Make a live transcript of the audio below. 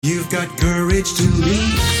You've got courage to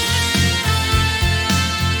lead.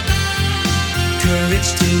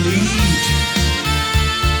 Courage to lead.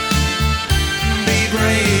 Be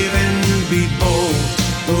brave and be bold.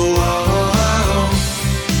 Oh, oh, oh, oh.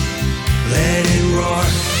 Let it roar.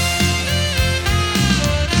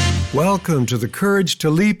 Welcome to the Courage to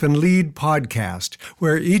Leap and Lead podcast,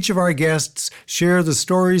 where each of our guests share the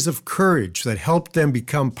stories of courage that helped them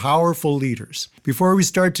become powerful leaders. Before we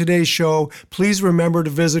start today's show, please remember to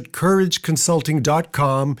visit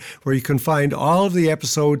courageconsulting.com, where you can find all of the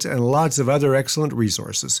episodes and lots of other excellent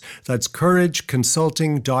resources. That's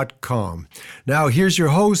courageconsulting.com. Now, here's your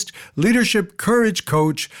host, leadership courage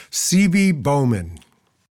coach, C.B. Bowman.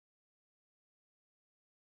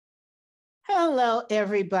 Hello,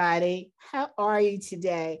 everybody. How are you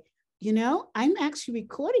today? You know, I'm actually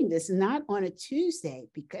recording this not on a Tuesday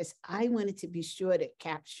because I wanted to be sure to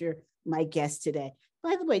capture my guest today.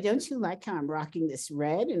 By the way, don't you like how I'm rocking this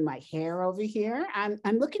red and my hair over here?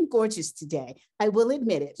 I'm looking gorgeous today. I will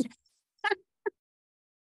admit it.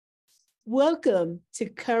 Welcome to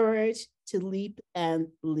Courage to Leap and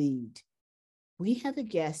Lead. We have a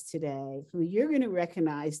guest today who you're going to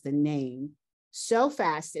recognize the name so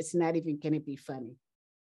fast, it's not even going to be funny.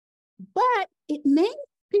 But it may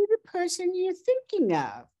be the person you're thinking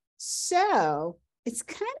of. So it's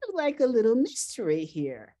kind of like a little mystery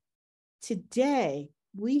here. Today,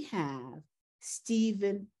 we have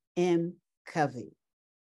Stephen M. Covey,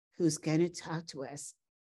 who's going to talk to us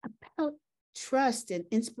about trust and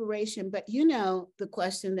inspiration. But you know, the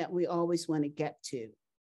question that we always want to get to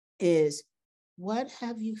is, what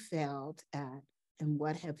have you failed at? And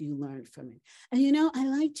what have you learned from it? And you know, I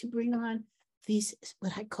like to bring on these,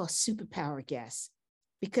 what I call superpower guests,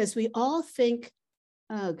 because we all think,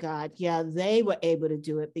 oh God, yeah, they were able to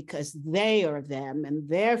do it because they are them and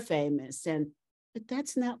they're famous. But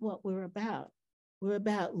that's not what we're about. We're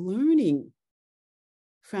about learning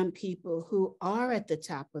from people who are at the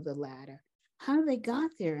top of the ladder, how they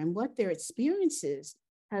got there and what their experiences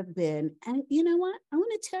have been. And you know what? I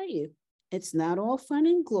want to tell you, it's not all fun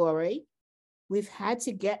and glory. We've had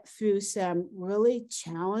to get through some really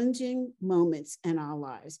challenging moments in our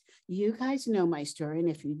lives. You guys know my story, and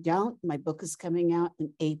if you don't, my book is coming out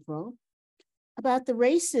in April about the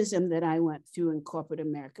racism that I went through in corporate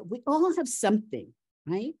America. We all have something,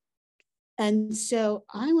 right? And so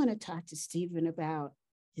I want to talk to Stephen about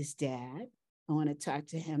his dad. I want to talk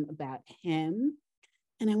to him about him,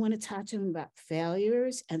 and I want to talk to him about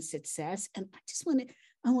failures and success. And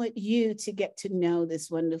I want you to get to know this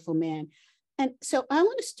wonderful man. And so I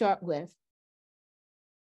want to start with,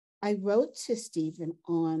 I wrote to Stephen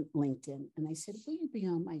on LinkedIn and I said, will you be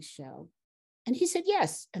on my show? And he said,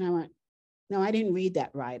 yes. And I went, no, I didn't read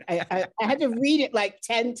that right. I had to read it like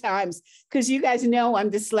 10 times because you guys know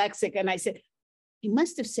I'm dyslexic. And I said, he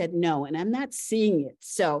must have said no, and I'm not seeing it.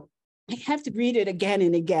 So I have to read it again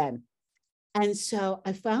and again. And so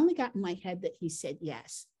I finally got in my head that he said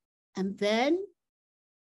yes. And then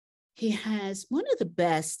he has one of the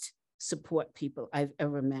best support people I've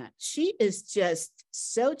ever met. She is just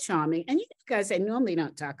so charming. And you guys, I normally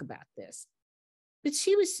don't talk about this, but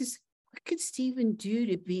she was just, what could Stephen do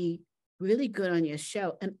to be really good on your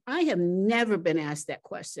show? And I have never been asked that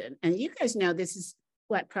question. And you guys know this is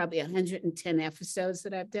probably 110 episodes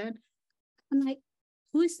that I've done. I'm like,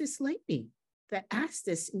 who is this lady that asked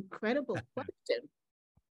this incredible question?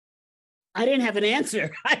 I didn't have an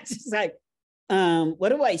answer. I just like, what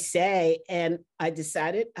do I say? And I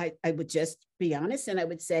decided I would just be honest and I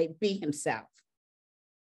would say, be himself.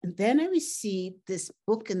 And then I received this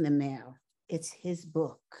book in the mail. It's his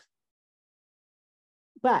book.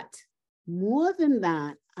 But more than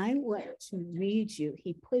that, I want to read you.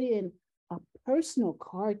 He put in a personal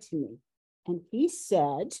card to me. And he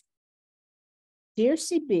said, Dear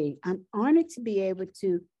CB, I'm honored to be able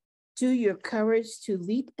to do your Courage to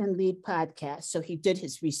Leap and Lead podcast. So he did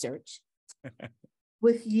his research.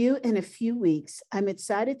 With you in a few weeks, I'm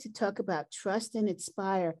excited to talk about trust and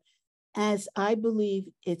inspire, as I believe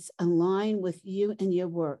it's aligned with you and your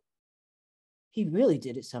work. He really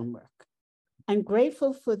did his homework. I'm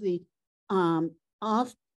grateful for the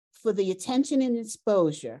attention and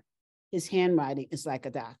exposure. His handwriting is like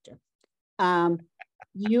a doctor.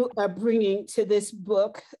 You are bringing to this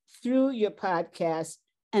book through your podcast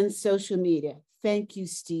and social media. Thank you,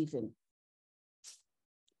 Stephen.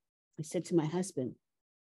 I said to my husband,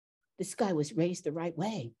 this guy was raised the right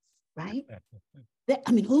way, right?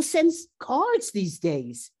 Who sends cards these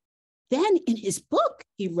days? Then in his book,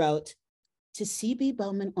 he wrote, to C.B.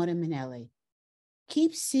 Bowman Autominelli,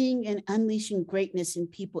 keep seeing and unleashing greatness in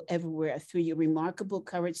people everywhere through your remarkable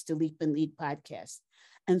Courage to Leap and Lead podcast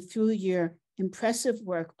and through your impressive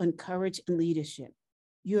work on courage and leadership.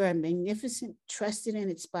 You are a magnificent, trusted,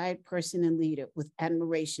 and inspired person and leader with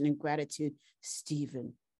admiration and gratitude,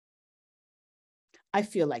 Stephen. I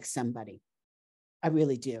feel like somebody. I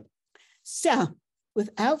really do. So,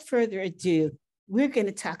 without further ado, we're going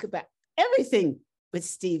to talk about everything with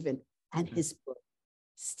Stephen and his book.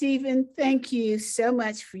 Stephen, thank you so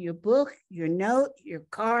much for your book, your note, your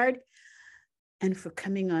card, and for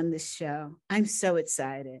coming on this show. I'm so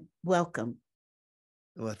excited. Welcome.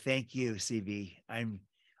 Well, thank you, CV. I'm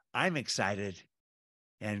excited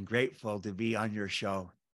and grateful to be on your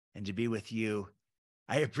show and to be with you.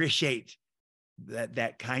 I appreciate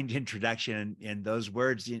that kind introduction and those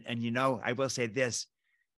words. And I will say this,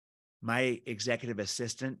 my executive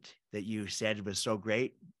assistant that you said was so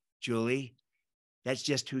great, Julie, that's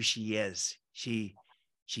just who she is. She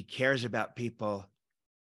cares about people.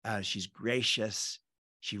 She's gracious.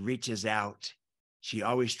 She reaches out. She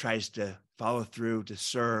always tries to follow through, to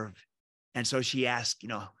serve. And so she asked,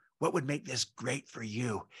 what would make this great for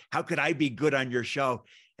you? How could I be good on your show?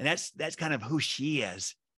 And that's kind of who she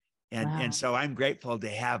is. And so I'm grateful to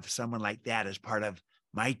have someone like that as part of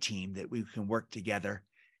my team, that we can work together.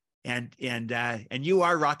 And you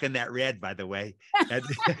are rocking that red, by the way, and,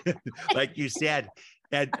 like you said.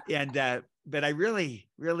 But I really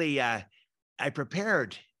I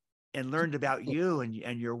prepared and learned about you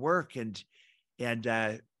and your work and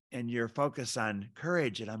your focus on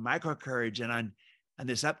courage and on micro courage and on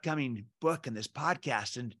this upcoming book and this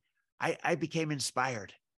podcast. And I became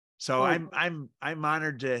inspired. So I'm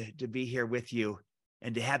honored to be here with you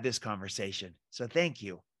and to have this conversation. So thank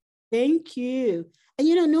you. Thank you. And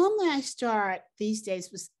normally I start these days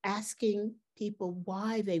with asking people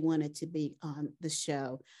why they wanted to be on the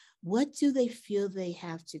show. What do they feel they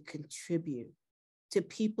have to contribute to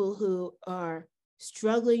people who are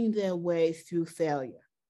struggling their way through failure?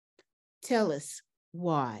 Tell us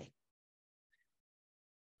why.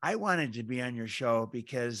 I wanted to be on your show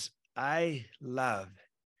because I love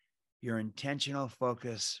your intentional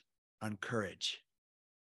focus on courage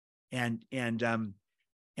and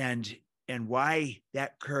why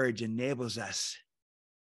that courage enables us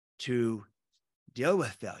to deal with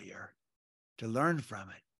failure, to learn from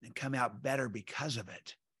it and come out better because of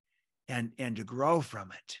it, and to grow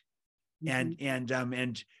from it. Mm-hmm.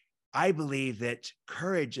 And I believe that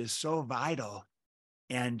courage is so vital.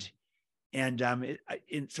 So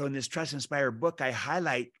in this Trust Inspire book, I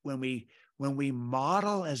highlight when we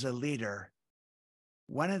model as a leader,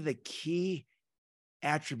 one of the key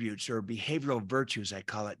attributes or behavioral virtues, I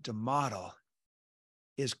call it, to model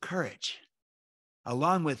is courage,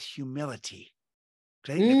 along with humility.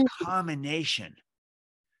 I think the combination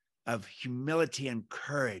of humility and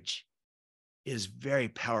courage is very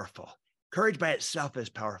powerful. Courage by itself is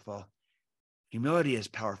powerful. Humility is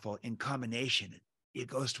powerful. In combination, it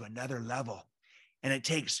goes to another level. And it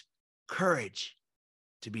takes courage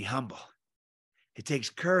to be humble. It takes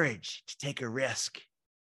courage to take a risk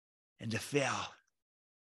and to fail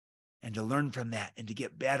and to learn from that and to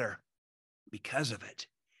get better because of it.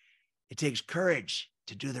 It takes courage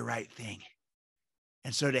to do the right thing.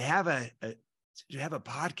 And so to have a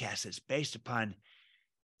podcast that's based upon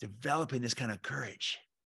developing this kind of courage,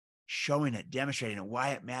 showing it, demonstrating it, why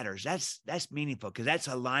it matters, that's meaningful, because that's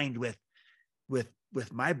aligned with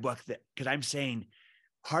my book, because I'm saying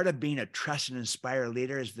part of being a trust and inspire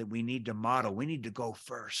leader is that we need to model. We need to go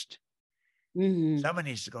first. Mm-hmm. Someone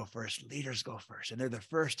needs to go first. Leaders go first. And they're the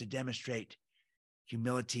first to demonstrate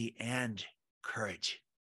humility and courage,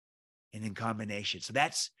 and in combination. So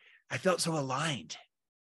I felt so aligned.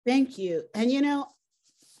 Thank you. And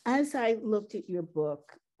as I looked at your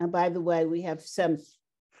book, and by the way, we have some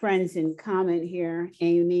friends in common here,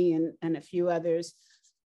 Amy and a few others,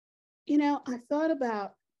 I thought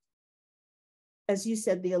about, as you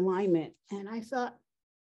said, the alignment, and I thought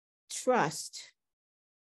trust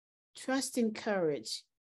and courage.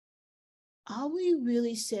 Are we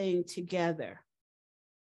really saying together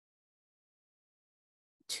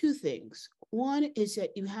two things? One is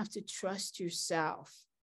that you have to trust yourself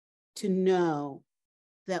to know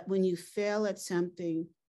that when you fail at something,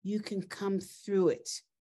 you can come through it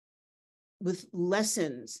with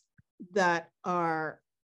lessons that are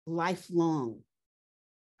lifelong,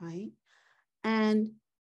 right? And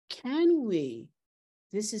can we,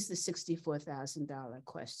 this is the $64,000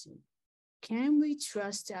 question, can we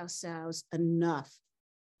trust ourselves enough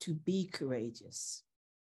to be courageous?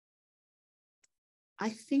 I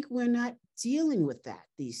think we're not dealing with that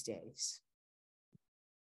these days.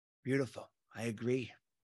 Beautiful. I agree.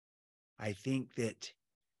 I think that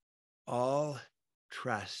all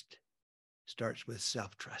trust starts with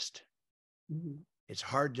self-trust. Mm-hmm. It's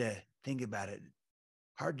hard to think about it,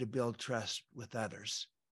 hard to build trust with others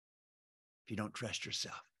if you don't trust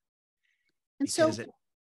yourself. And Because so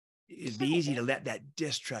it'd be easy to let that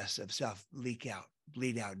distrust of self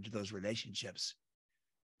bleed out into those relationships.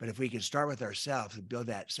 But if we can start with ourselves and build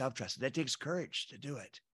that self-trust, that takes courage to do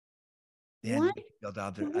it. Then we can build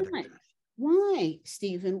other trust. Why,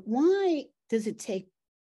 Stephen? Why does it take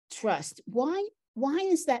trust? Why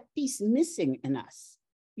is that piece missing in us?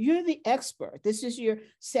 You're the expert. This is your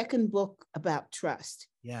second book about trust.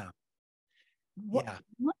 Yeah.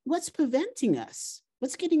 What's preventing us?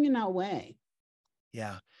 What's getting in our way?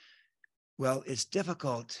 Yeah. Well, it's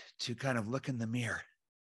difficult to kind of look in the mirror.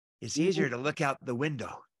 It's easier to look out the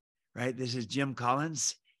window, right? This is Jim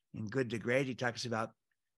Collins in Good to Great. He talks about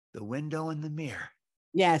the window and the mirror.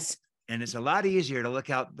 Yes. And it's a lot easier to look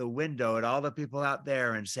out the window at all the people out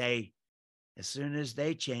there and say, as soon as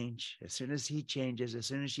they change, as soon as he changes, as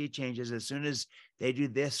soon as she changes, as soon as they do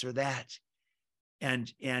this or that.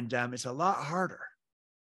 And it's a lot harder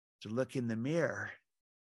to look in the mirror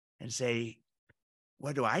and say,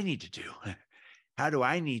 what do I need to do? How do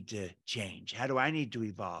I need to change? How do I need to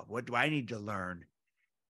evolve? What do I need to learn?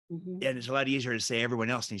 And it's a lot easier to say everyone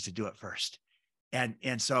else needs to do it first. And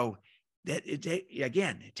so that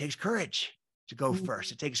it takes courage to go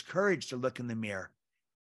first. It takes courage to look in the mirror,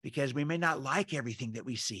 because we may not like everything that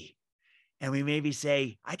we see. And we maybe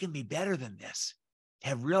say, I can be better than this,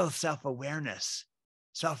 have real self-awareness,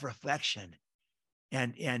 self-reflection,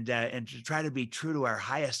 and to try to be true to our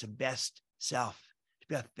highest and best self, to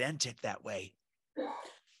be authentic that way.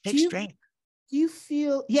 Takes strength. Do you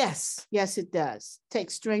feel, yes, it does.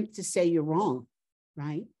 Takes strength to say you're wrong,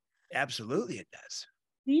 right? Absolutely, it does.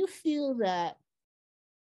 Do you feel that,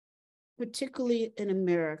 particularly in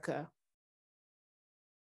America,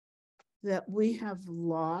 that we have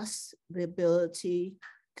lost the ability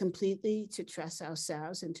completely to trust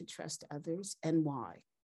ourselves and to trust others, and why?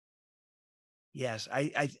 Yes,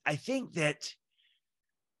 I think that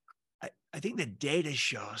I think the data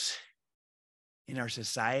shows in our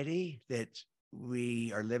society that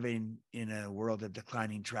we are living in a world of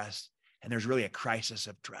declining trust, and there's really a crisis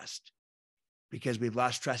of trust because we've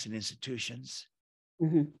lost trust in institutions.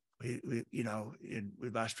 We've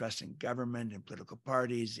lost trust in government, in political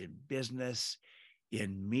parties, in business,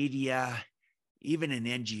 in media, even in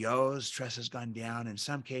NGOs. Trust has gone down. In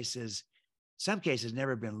some cases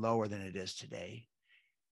never been lower than it is today.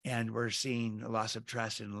 And we're seeing a loss of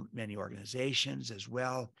trust in many organizations as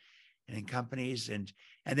well, and in companies. And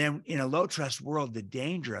then in a low trust world, the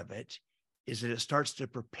danger of it is that it starts to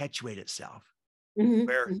perpetuate itself,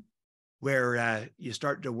 where you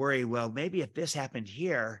start to worry, well, maybe if this happened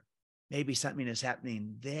here, maybe something is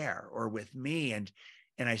happening there or with me. And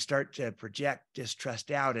I start to project distrust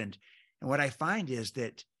out. And what I find is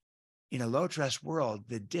that in a low trust world,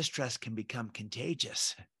 the distrust can become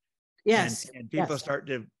contagious. Yes. And people start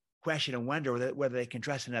to question and wonder whether they can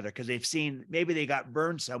trust another, because they've seen, maybe they got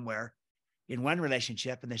burned somewhere in one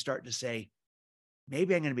relationship, and they start to say,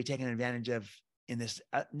 maybe I'm going to be taken advantage of in this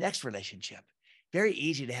next relationship. Very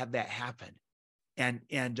easy to have that happen. And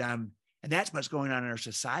that's what's going on in our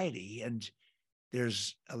society. And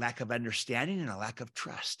there's a lack of understanding and a lack of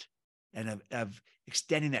trust, and of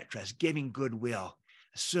extending that trust, giving goodwill,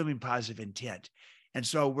 assuming positive intent. And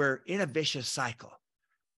so we're in a vicious cycle.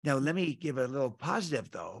 Now, let me give a little positive,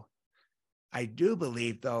 though. I do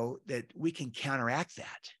believe, though, that we can counteract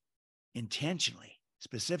that intentionally,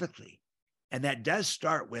 specifically. And that does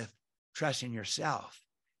start with trusting yourself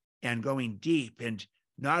and going deep and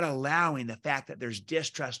not allowing the fact that there's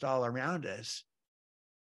distrust all around us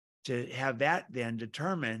to have that then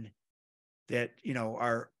determine that,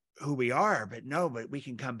 who we are. But we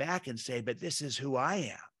can come back and say, but this is who I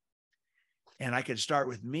am. And I could start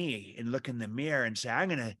with me and look in the mirror and say, I'm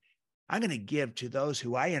going to give to those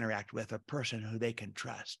who I interact with a person who they can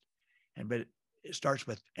trust. But it starts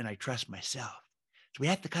with, and I trust myself. So we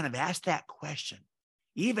have to kind of ask that question,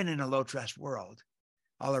 even in a low trust world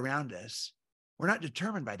all around us. We're not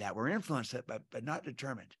determined by that. We're influenced, but not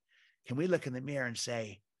determined. Can we look in the mirror and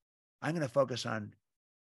say, I'm going to focus on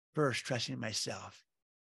first trusting myself,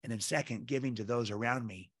 and then second, giving to those around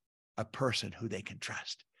me a person who they can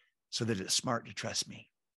trust, so that it's smart to trust me.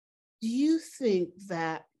 Do you think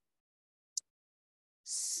that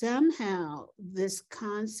somehow this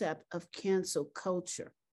concept of cancel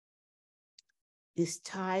culture is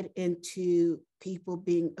tied into people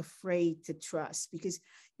being afraid to trust? Because,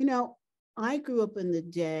 I grew up in the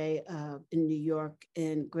day in New York,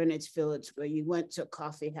 in Greenwich Village, where you went to a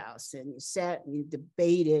coffee house and you sat and you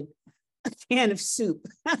debated a can of soup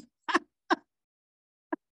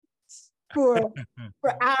for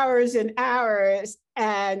hours and hours.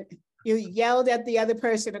 And You yelled at the other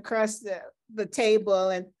person across the table,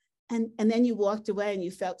 and then you walked away and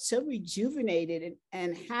you felt so rejuvenated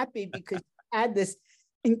and happy because you had this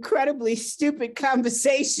incredibly stupid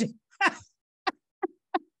conversation.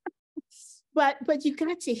 But you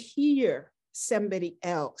got to hear somebody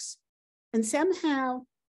else. And somehow,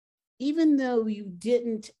 even though you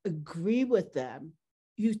didn't agree with them,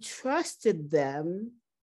 you trusted them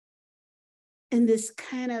in this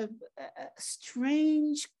kind of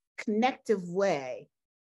strange connective way.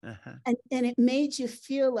 Uh-huh. And it made you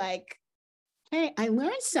feel like, hey, I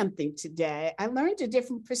learned something today. I learned a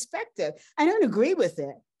different perspective. I don't agree with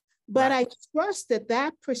it, but Right. I trust that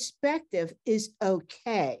that perspective is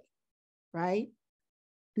okay, right?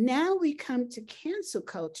 Now we come to cancel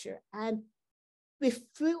culture. And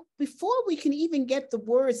before we can even get the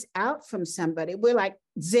words out from somebody, we're like,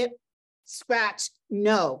 zip, scratch,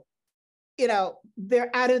 no. They're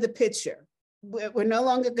out of the picture. We're no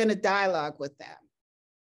longer going to dialogue with them.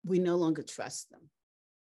 We no longer trust them.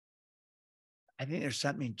 I think there's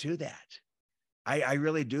something to that. I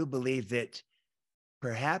really do believe that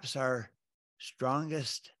perhaps our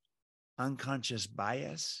strongest unconscious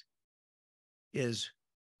bias is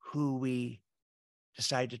who we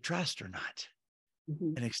decide to trust or not,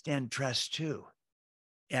 Mhm. and extend trust to.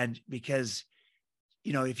 And because,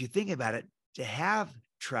 if you think about it, to have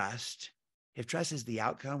trust, if trust is the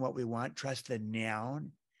outcome, what we want, trust the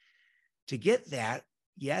noun, to get that,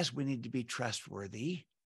 yes, we need to be trustworthy,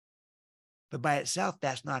 but by itself,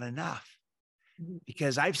 that's not enough. Mhm.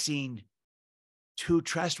 Because I've seen two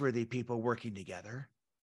trustworthy people working together,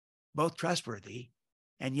 both trustworthy,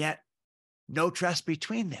 and yet no trust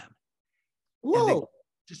between them. Whoa.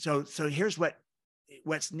 So here's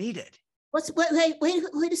what's needed. Wait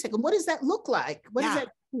a second. What does that look like? What does Yeah.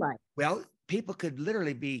 that look like? Well, people could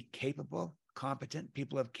literally be capable, competent,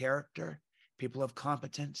 people of character, people of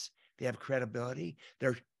competence. They have credibility.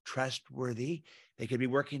 They're trustworthy. They could be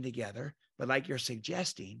working together. But like you're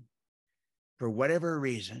suggesting, for whatever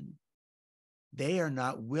reason, they are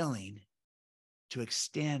not willing to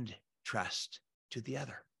extend trust to the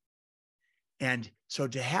other. And so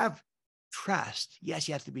to have trust, yes,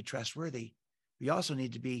 you have to be trustworthy. You also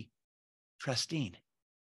need to be trusting.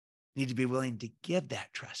 You need to be willing to give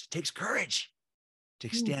that trust. It takes courage to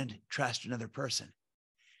extend trust to another person.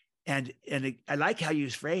 And I like how you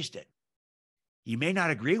phrased it. You may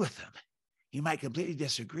not agree with them. You might completely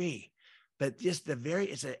disagree, but just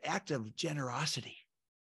it's an act of generosity,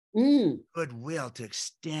 goodwill to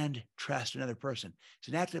extend trust to another person. It's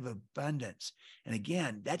an act of abundance. And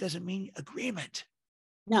again, that doesn't mean agreement.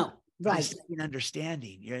 No, You're right. just seeking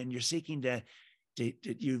understanding. You're seeking to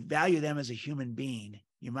you value them as a human being.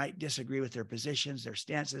 You might disagree with their positions, their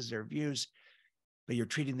stances, their views, but you're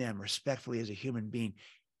treating them respectfully as a human being.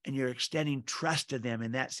 And you're extending trust to them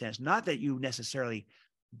in that sense. Not that you necessarily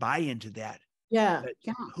buy into that, Yeah. but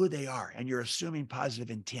Yeah. who they are. And you're assuming positive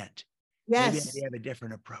intent. Yes. Maybe they have a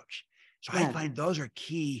different approach. So I Yes. find those are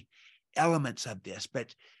key elements of this,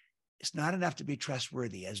 but it's not enough to be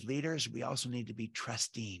trustworthy. As leaders, we also need to be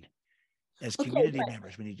trusting. As Okay, community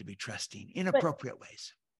members, we need to be trusting in appropriate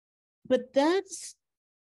ways. But that's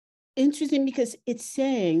interesting because it's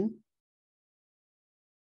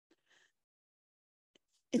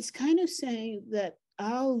kind of saying that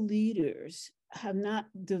our leaders have not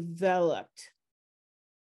developed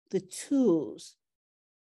the tools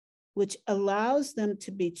which allows them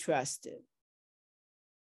to be trusted,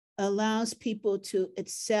 allows people to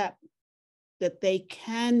accept that they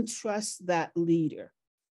can trust that leader.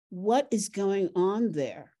 What is going on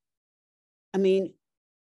there? I mean,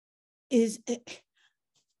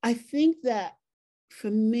 I think that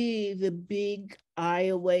for me, the big eye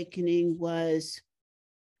awakening was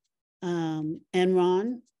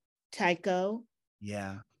Enron, Tyco,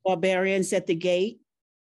 Yeah. Barbarians at the Gate.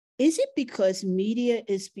 Is it because media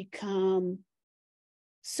has become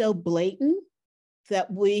so blatant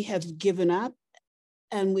that we have given up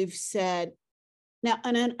and we've said, now,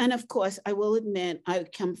 and of course, I will admit, I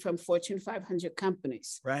come from Fortune 500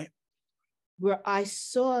 companies, Right. where I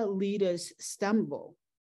saw leaders stumble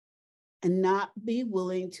and not be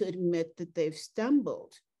willing to admit that they've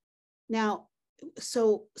stumbled. Now,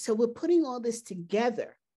 so we're putting all this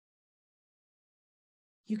together.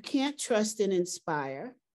 You can't trust and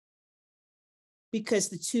inspire because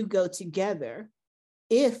the two go together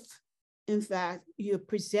if, in fact, you're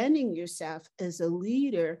presenting yourself as a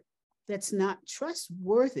leader that's not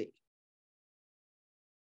trustworthy.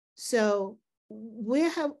 So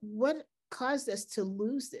what caused us to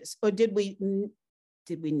lose this? Or did we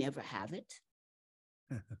never have it?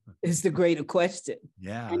 Is the greater question.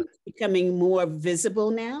 Yeah. And it's becoming more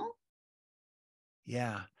visible now?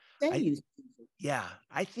 Yeah. Thank you. Yeah,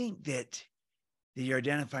 I think that you're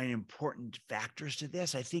identifying important factors to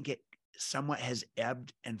this. I think it somewhat has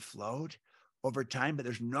ebbed and flowed over time, but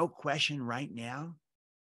there's no question right now,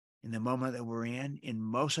 in the moment that we're in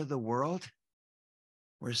most of the world,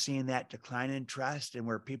 we're seeing that decline in trust, and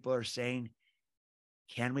where people are saying,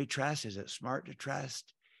 can we trust? Is it smart to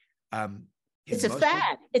trust? It's a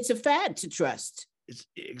fad. It's a fad to trust. It's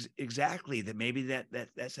exactly that. Maybe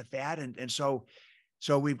that's a fad. And so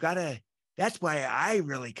we've got to, that's why I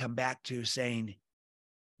really come back to saying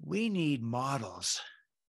we need models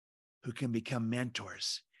who can become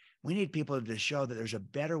mentors. We need people to show that there's a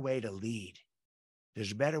better way to lead.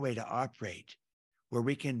 There's a better way to operate, where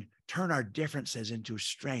we can turn our differences into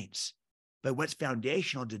strengths. But what's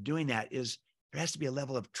foundational to doing that is there has to be a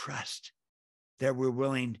level of trust that we're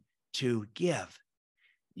willing to give.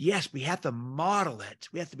 Yes, we have to model it.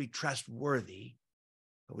 We have to be trustworthy,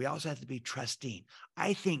 but we also have to be trusting.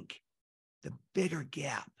 I think the bigger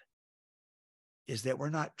gap is that we're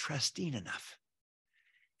not trusting enough.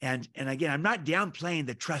 And again, I'm not downplaying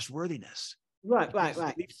the trustworthiness. Right.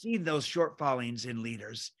 We've seen those shortfallings in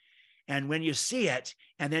leaders. And when you see it,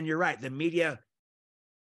 and then you're right, the media,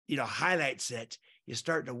 highlights it, you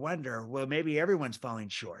start to wonder, well, maybe everyone's falling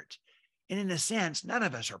short. And in a sense, none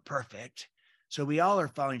of us are perfect. So we all are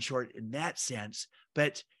falling short in that sense.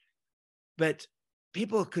 But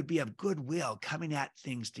people could be of goodwill coming at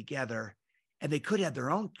things together, and they could have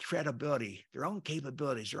their own credibility, their own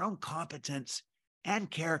capabilities, their own competence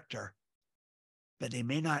and character, but they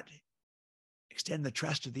may not extend the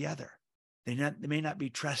trust of the other. They may not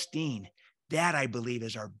be trusting. That, I believe,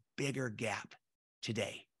 is our bigger gap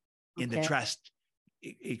today in the trust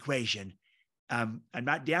equation. I'm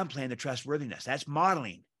not downplaying the trustworthiness. That's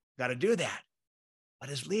modeling. Got to do that. But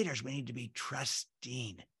as leaders, we need to be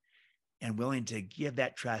trusting and willing to give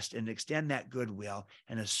that trust and extend that goodwill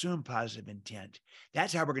and assume positive intent.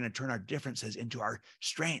 That's how we're going to turn our differences into our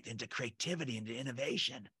strength, into creativity, into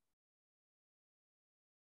innovation.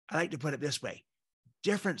 I like to put it this way.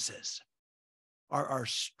 Differences are our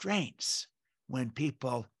strengths when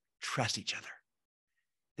people trust each other.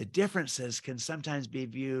 The differences can sometimes be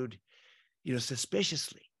viewed,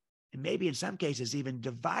 suspiciously, and maybe in some cases even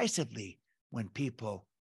divisively when people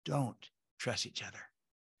don't trust each other.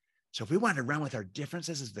 So if we want to run with our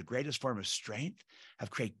differences as the greatest form of strength, of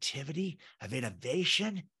creativity, of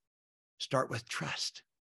innovation, start with trust.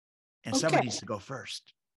 And somebody needs to go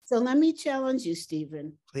first. So let me challenge you,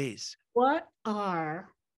 Stephen. Please. What are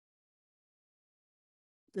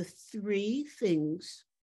the 3 things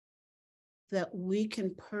that we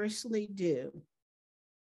can personally do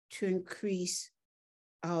to increase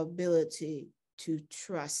our ability to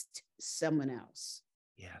trust someone else?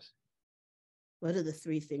 Yes. What are the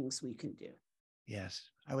 3 things we can do? Yes.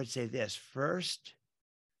 I would say this. First,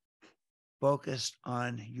 focus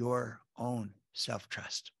on your own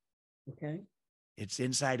self-trust. Okay. It's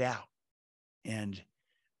inside out. And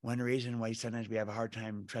one reason why sometimes we have a hard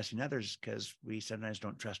time trusting others, because we sometimes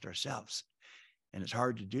don't trust ourselves. And it's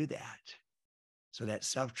hard to do that. So that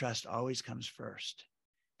self-trust always comes first.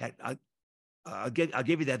 I'll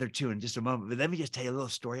give you the other 2 in just a moment, but let me just tell you a little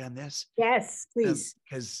story on this. Yes, please.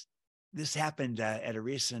 Because this happened at a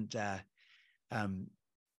recent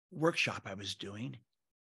workshop I was doing.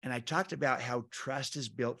 And I talked about how trust is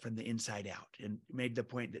built from the inside out, and made the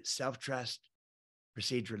point that self-trust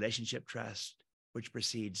precedes relationship trust, which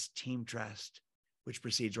precedes team trust, which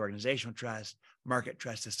precedes organizational trust, market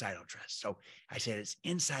trust, societal trust. So I said it's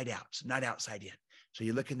inside out, so not outside in. So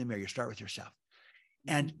you look in the mirror, you start with yourself.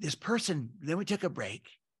 And this person, then we took a break,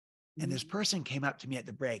 and this person came up to me at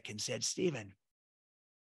the break and said, Stephen,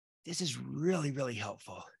 this is really, really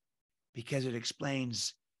helpful, because it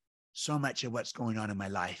explains so much of what's going on in my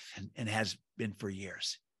life, and has been for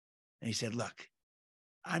years. And he said, look,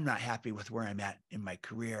 I'm not happy with where I'm at in my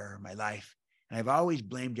career or my life. And I've always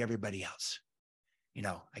blamed everybody else.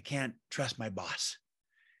 I can't trust my boss.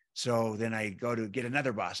 So then I go to get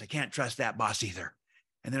another boss. I can't trust that boss either.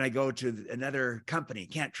 And then I go to another company.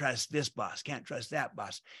 Can't trust this boss. Can't trust that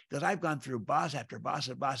boss. Because I've gone through boss after boss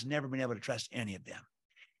and boss and never been able to trust any of them.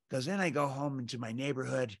 Because then I go home into my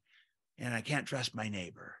neighborhood and I can't trust my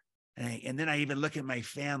neighbor. And then I even look at my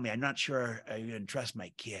family. I'm not sure I even trust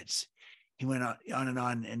my kids. He went on and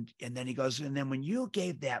on. And then he goes, and then when you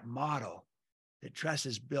gave that model that trust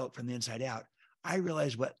is built from the inside out, I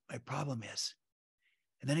realized what my problem is.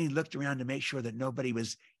 And then he looked around to make sure that nobody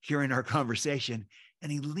was hearing our conversation.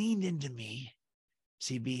 And he leaned into me,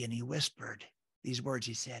 CB, and he whispered these words.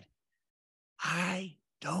 He said, I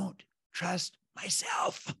don't trust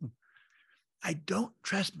myself. I don't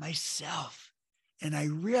trust myself. And I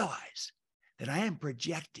realize that I am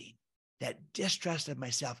projecting that distrust of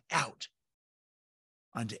myself out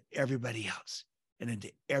onto everybody else and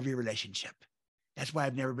into every relationship. That's why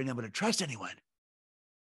I've never been able to trust anyone,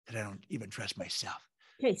 that I don't even trust myself.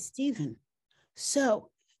 Okay, Stephen.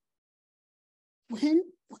 So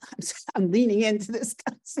I'm leaning into this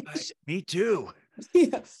conversation. Me too.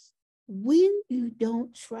 Yeah. When you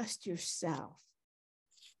don't trust yourself,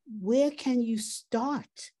 where can you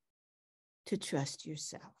start to trust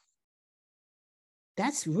yourself?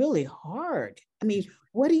 That's really hard. I mean,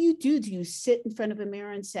 what do you do? Do you sit in front of a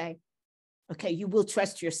mirror and say, okay, you will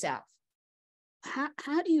trust yourself?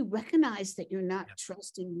 How do you recognize that you're not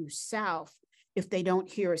trusting yourself if they don't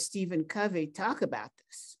hear a Stephen Covey talk about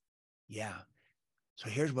this? Yeah. So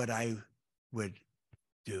here's what I would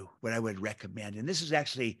do, what I would recommend. And this is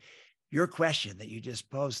actually your question that you just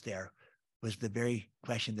posed there was the very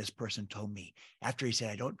question this person told me after he said,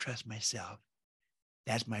 I don't trust myself.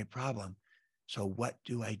 That's my problem. So what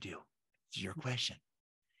do I do? It's your question.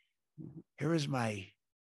 Here is my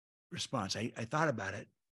response. I thought about it.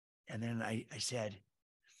 And then I said,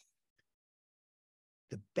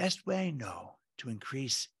 the best way I know to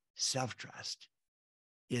increase self-trust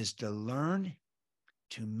is to learn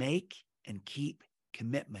to make and keep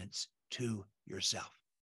commitments to yourself.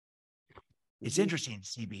 It's interesting,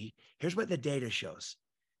 CB. Here's what the data shows.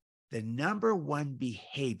 The number one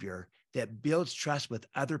behavior that builds trust with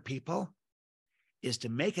other people is to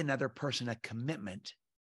make another person a commitment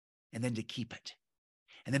and then to keep it.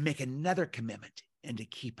 And then make another commitment and to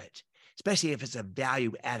keep it, especially if it's a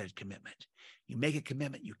value-added commitment. You make a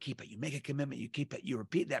commitment, you keep it. You make a commitment, you keep it. You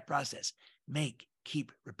repeat that process. Make,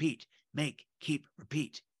 keep, repeat. Make, keep,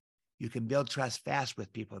 repeat. You can build trust fast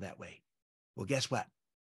with people that way. Well, guess what?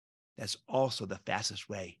 That's also the fastest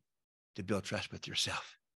way to build trust with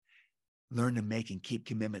yourself. Learn to make and keep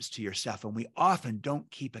commitments to yourself. And we often don't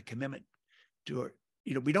keep a commitment to,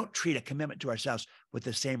 we don't treat a commitment to ourselves with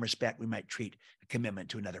the same respect we might treat a commitment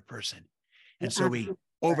to another person. And so we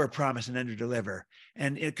overpromise and underdeliver.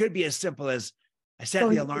 And it could be as simple as I set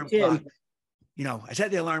the alarm clock. I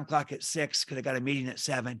set the alarm clock at 6 because I got a meeting at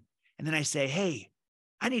 7. And then I say, hey,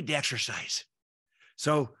 I need to exercise.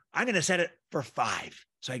 So I'm going to set it for 5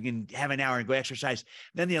 so I can have an hour and go exercise.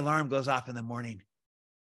 Then the alarm goes off in the morning.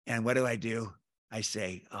 And what do? I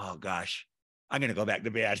say, oh gosh, I'm going to go back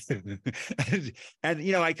to bed.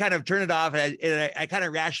 and I kind of turn it off and I kind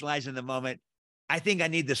of rationalize in the moment. I think I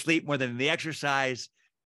need the sleep more than the exercise.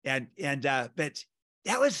 But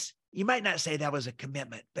that was, you might not say that was a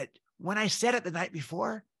commitment, but when I said it the night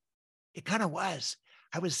before, it kind of was.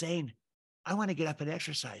 I was saying, I want to get up and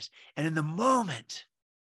exercise. And in the moment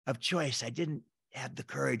of choice, I didn't have the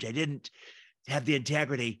courage. I didn't have the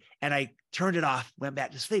integrity. And I turned it off, went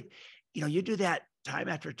back to sleep. You do that time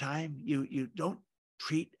after time. You don't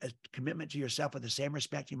treat a commitment to yourself with the same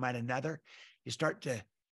respect you might another. You start to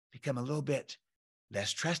become a little bit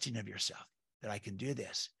less trusting of yourself that I can do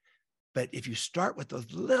this. But if you start with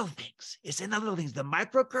those little things, it's in the little things, the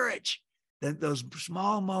micro courage, those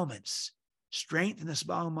small moments, strength in the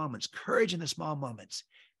small moments, courage in the small moments,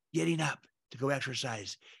 getting up to go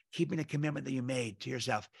exercise, keeping a commitment that you made to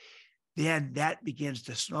yourself, then that begins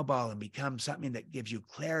to snowball and become something that gives you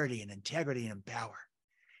clarity and integrity and power.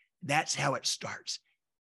 That's how it starts.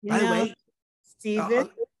 By the way, Stephen,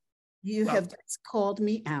 you have just called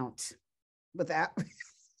me out without.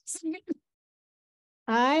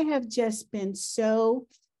 I have just been so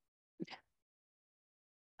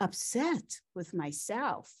upset with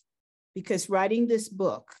myself because writing this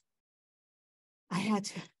book, I had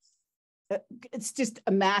to, it's just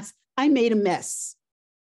a mess. I made a mess.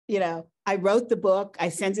 I wrote the book. I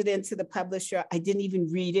sent it into the publisher. I didn't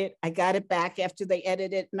even read it. I got it back after they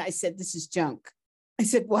edited it. And I said, this is junk. I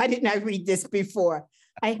said, why didn't I read this before?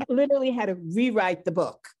 I literally had to rewrite the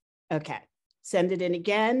book. Okay. Send it in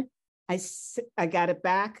again. I got it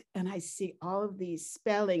back and I see all of these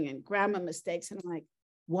spelling and grammar mistakes. And I'm like,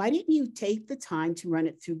 why didn't you take the time to run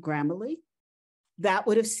it through Grammarly? That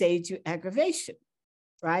would have saved you aggravation,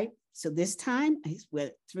 right? So this time I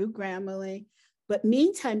went through Grammarly. But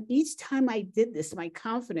meantime, each time I did this, my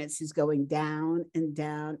confidence is going down and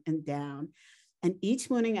down and down. And each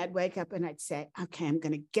morning I'd wake up and I'd say, okay, I'm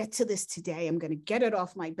going to get to this today. I'm going to get it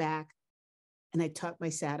off my back. And I talked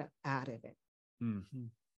myself out of it. Mm-hmm.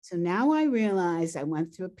 So now I realize I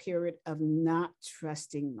went through a period of not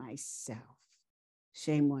trusting myself.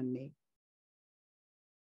 Shame on me.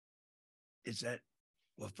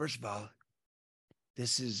 Well, first of all,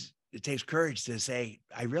 it takes courage to say,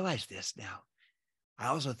 I realize this now. I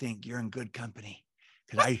also think you're in good company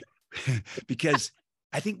because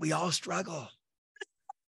I think we all struggle.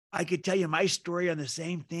 I could tell you my story on the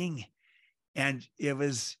same thing. And it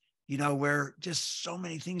was, where just so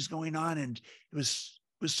many things going on. And it was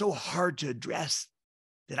so hard to address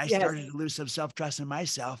that I Yes. started to lose some self-trust in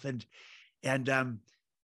myself. And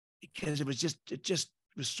because it just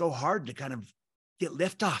was so hard to kind of get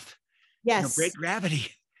lift off, Yes. break gravity.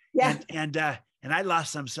 Yeah. And I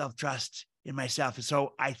lost some self-trust in myself. And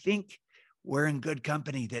so I think we're in good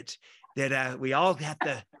company that we all have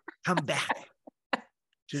to come back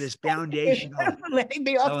to this foundational Letting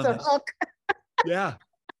me off the element. hook. Yeah.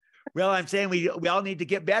 Well, I'm saying we all need to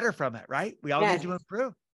get better from it, right? We all need to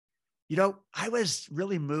improve. I was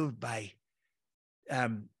really moved by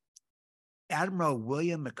Admiral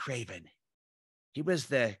William McRaven. He was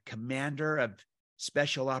the commander of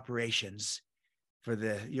special operations for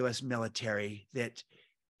the U.S. military. That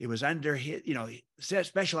it was under his,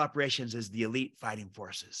 special operations is the elite fighting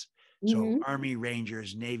forces. So Army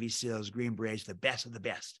Rangers, Navy SEALs, Green Berets, the best of the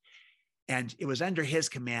best. And it was under his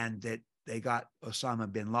command that they got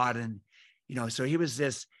Osama bin Laden. So he was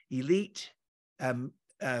this elite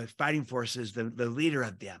fighting forces, the leader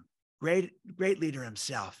of them, great leader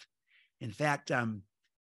himself. In fact,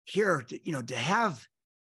 here, to have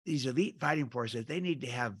these elite fighting forces, they need to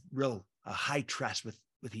have a high trust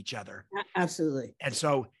with each other. Absolutely. And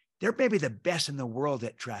so they're maybe the best in the world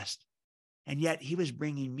at trust. And yet he was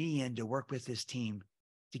bringing me in to work with this team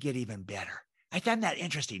to get even better. I found that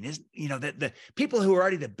interesting, that the people who are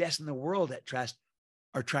already the best in the world at trust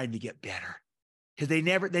are trying to get better, because they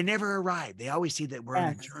never arrive. They always see that we're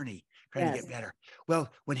on a journey trying to get better.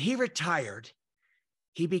 Well, when he retired,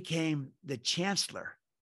 he became the chancellor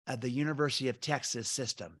of the University of Texas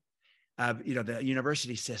system, the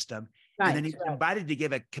university system. Right, and then he was invited to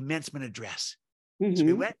give a commencement address. So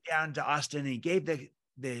he went down to Austin and he gave the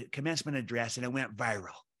commencement address, and it went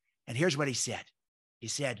viral. And here's what he said. He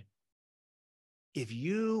said, "If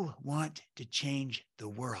you want to change the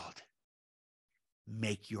world,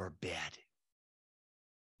 make your bed.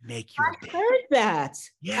 Make your bed." I heard that.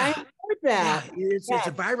 Yeah. I heard that. Yeah. It's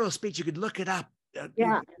a viral speech. You could look it up.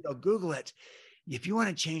 Google it. If you want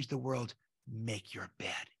to change the world, make your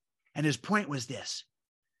bed. And his point was this: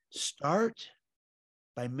 start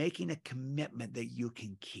by making a commitment that you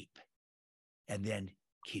can keep, and then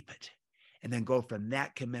keep it. And then go from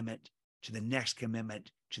that commitment to the next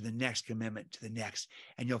commitment, to the next commitment, to the next.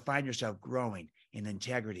 And you'll find yourself growing in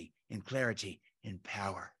integrity, in clarity, in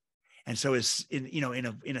power. And so it's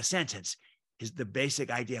in a sentence, the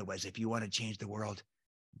basic idea was, if you want to change the world,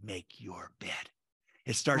 make your bed.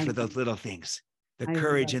 It starts with those little things, the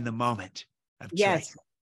courage in the moment of choice.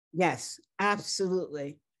 Yes,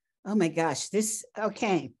 absolutely. Oh my gosh,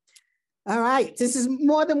 okay. All right. This is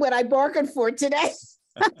more than what I bargained for today.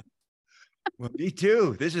 Well, me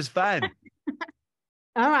too. This is fun.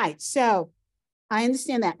 All right. So I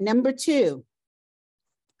understand that. Number 2.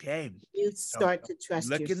 Okay. You start to trust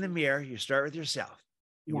yourself. Look in the mirror. You start with yourself.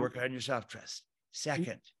 You work on your self-trust.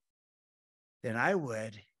 Second, then I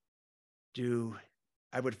would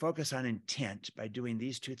focus on intent by doing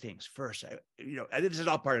these 2 things. First, this is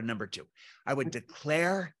all part of number 2. I would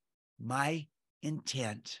declare my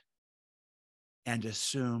intent and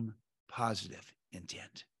assume positive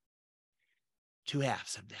intent. 2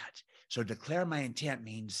 halves of that. So declare my intent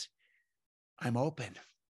means I'm open,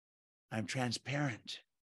 I'm transparent,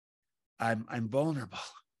 I'm vulnerable.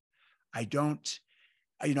 I don't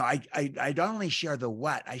only share the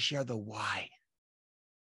what, I share the why.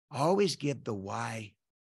 I always give the why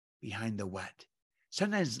behind the what.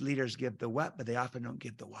 Sometimes leaders give the what, but they often don't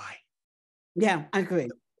give the why. Yeah, I agree.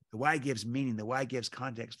 The why gives meaning. The why gives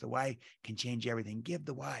context. The why can change everything. Give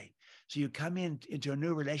the why. So you come into a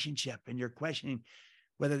new relationship and you're questioning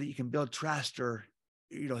whether that you can build trust, or,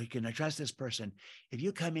 can I trust this person? If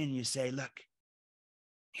you come in and you say, look,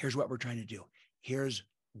 here's what we're trying to do. Here's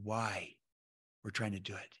why we're trying to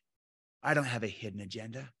do it. I don't have a hidden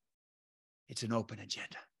agenda. It's an open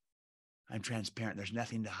agenda. I'm transparent. There's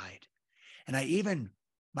nothing to hide. And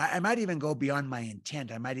I might even go beyond my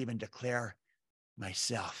intent. I might even declare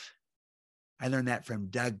myself. I learned that from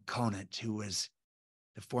Doug Conant, who was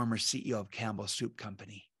the former CEO of Campbell's Soup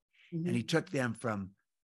Company. And he took them from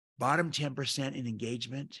bottom 10% in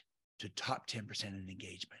engagement to top 10% in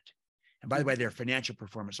engagement. And by the way, their financial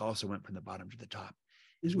performance also went from the bottom to the top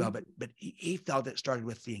as well. But he felt it started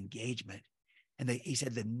with the engagement. And he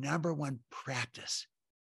said the number one practice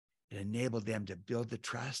that enabled them to build the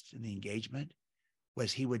trust and the engagement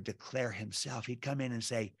was he would declare himself. He'd come in and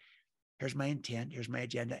say, here's my intent, here's my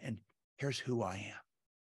agenda, and here's who I am.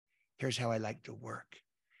 Here's how I like to work.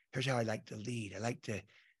 Here's how I like to lead. I like to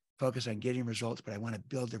focus on getting results, but I want to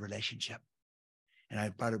build the relationship. And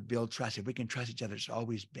I want to build trust. If we can trust each other, it's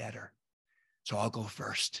always better. So I'll go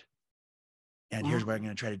first. And here's what I'm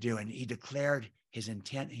going to try to do. And he declared his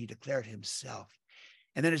intent. He declared himself.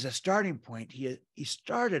 And then as a starting point, he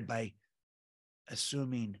started by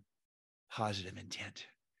assuming positive intent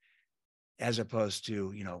as opposed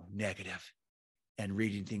to, negative, and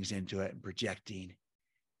reading things into it and projecting.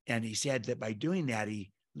 And he said that by doing that,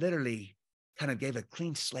 he literally kind of gave a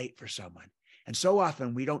clean slate for someone. And so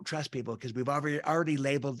often we don't trust people because we've already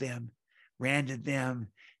labeled them, branded them,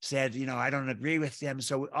 said, I don't agree with them.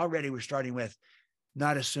 So already we're starting with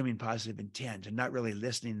not assuming positive intent and not really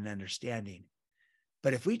listening and understanding.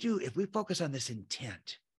 But if we focus on this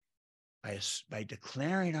intent by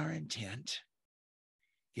declaring our intent,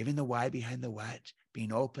 giving the why behind the what,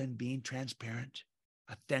 being open, being transparent,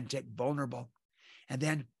 authentic, vulnerable, and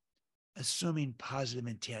then assuming positive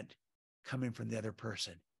intent coming from the other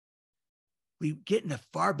person, we get in a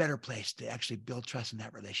far better place to actually build trust in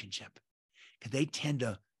that relationship, because they tend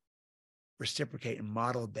to reciprocate and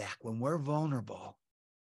model back. When we're vulnerable,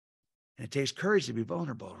 and it takes courage to be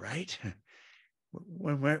vulnerable, right?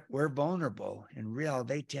 When we're vulnerable and real,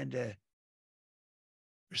 they tend to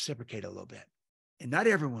reciprocate a little bit. And not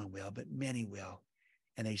everyone will, but many will.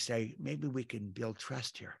 And they say, maybe we can build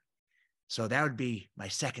trust here. So that would be my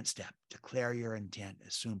second step: declare your intent,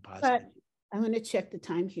 assume positive. But I want to check the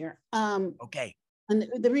time here. Okay. And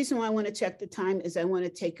the reason why I want to check the time is I want to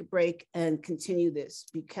take a break and continue this,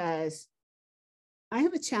 because I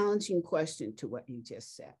have a challenging question to what you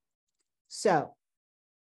just said. So,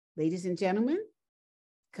 ladies and gentlemen,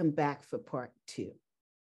 come back for part 2.